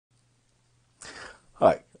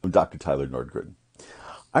Hi, I'm Dr. Tyler Nordgren.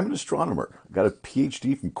 I'm an astronomer. I got a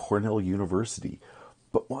PhD from Cornell University.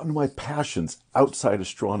 But one of my passions outside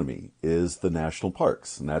astronomy is the national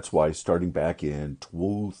parks. And that's why, starting back in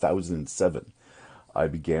 2007, I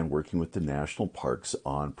began working with the national parks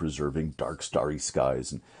on preserving dark, starry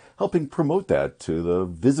skies and helping promote that to the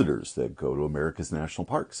visitors that go to America's national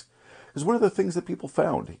parks. Because one of the things that people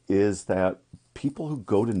found is that people who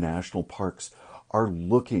go to national parks are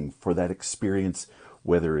looking for that experience,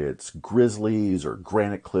 whether it's grizzlies or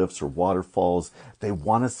granite cliffs or waterfalls. They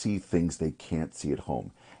want to see things they can't see at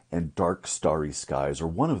home. And dark, starry skies are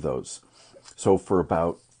one of those. So for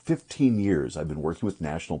about 15 years, I've been working with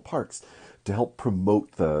national parks to help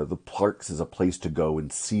promote the parks as a place to go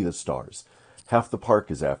and see the stars. Half the Park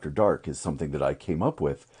is After Dark is something that I came up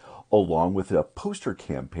with, along with a poster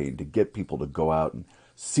campaign to get people to go out and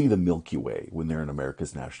see the Milky Way when they're in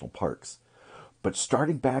America's national parks. But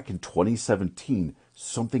starting back in 2017,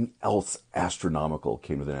 something else astronomical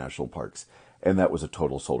came to the national parks, and that was a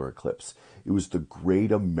total solar eclipse. It was the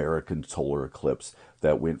Great American Solar Eclipse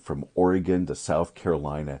that went from Oregon to South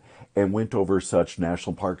Carolina and went over such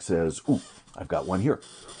national parks as, I've got one here,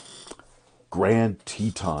 Grand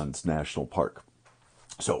Tetons National Park.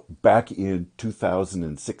 So back in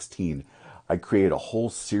 2016, I created a whole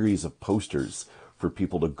series of posters for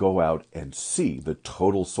people to go out and see the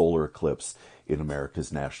total solar eclipse in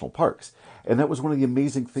America's national parks. And that was one of the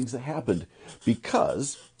amazing things that happened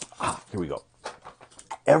because, here we go.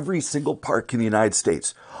 Every single park in the United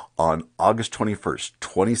States on August 21st,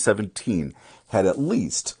 2017 had at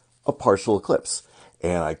least a partial eclipse.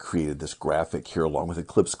 And I created this graphic here along with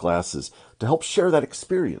eclipse glasses to help share that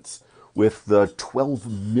experience with the 12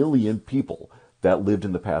 million people that lived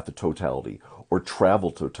in the path of totality or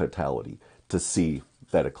traveled to totality to see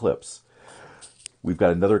that eclipse. We've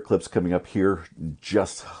got another eclipse coming up here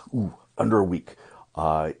just under a week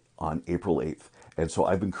on April 8th. And so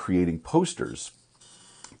I've been creating posters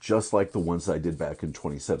just like the ones I did back in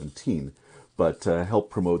 2017, but to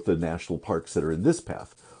help promote the national parks that are in this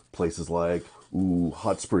path. Places like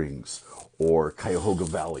Hot Springs or Cuyahoga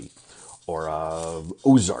Valley or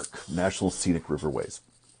Ozark, National Scenic Riverways.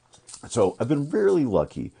 So I've been really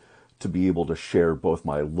lucky to be able to share both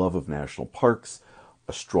my love of national parks,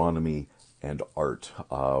 astronomy, and art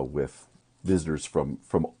with visitors from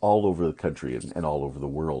all over the country and all over the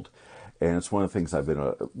world. And it's one of the things I've been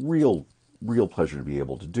a real pleasure to be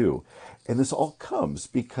able to do. And this all comes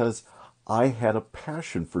because I had a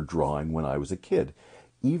passion for drawing when I was a kid.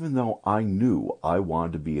 Even though I knew I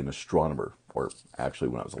wanted to be an astronomer, or actually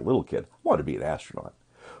when I was a little kid, I wanted to be an astronaut.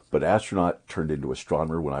 But astronaut turned into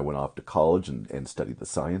astronomer when I went off to college and studied the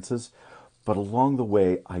sciences. But along the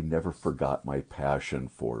way, I never forgot my passion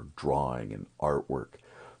for drawing and artwork.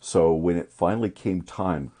 So when it finally came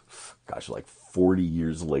time, like 40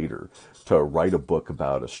 years later, to write a book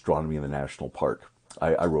about astronomy in the national park,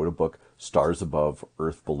 I wrote a book, Stars Above,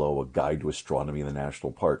 Earth Below, A Guide to Astronomy in the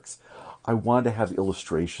National Parks. I wanted to have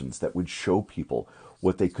illustrations that would show people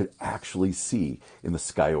what they could actually see in the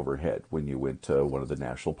sky overhead when you went to one of the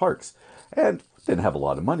national parks. And didn't have a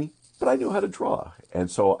lot of money, but I knew how to draw. And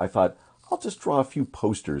so I thought, I'll just draw a few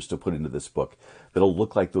posters to put into this book that'll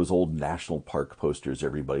look like those old national park posters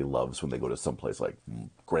everybody loves when they go to someplace like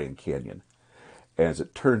Grand Canyon. And as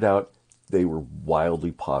it turned out, they were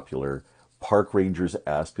wildly popular. Park rangers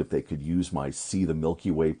asked if they could use my See the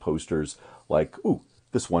Milky Way posters, like,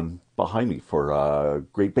 this one behind me for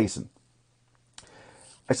Great Basin.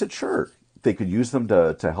 I said, sure. They could use them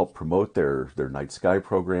to help promote their night sky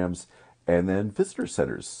programs. And then visitor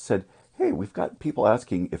centers said, hey, we've got people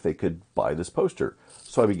asking if they could buy this poster.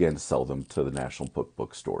 So I began to sell them to the national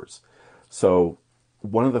bookstores. So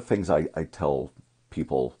one of the things I tell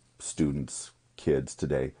people, students, kids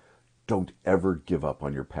today, don't ever give up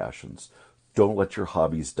on your passions. Don't let your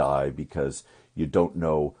hobbies die because you don't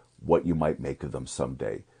know what you might make of them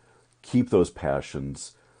someday. Keep those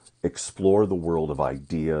passions, explore the world of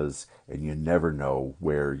ideas, and you never know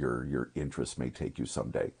where your interests may take you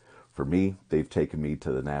someday. For me, they've taken me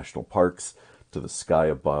to the national parks, to the sky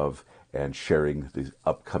above, and sharing the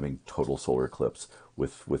upcoming total solar eclipse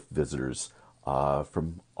with visitors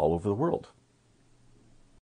from all over the world.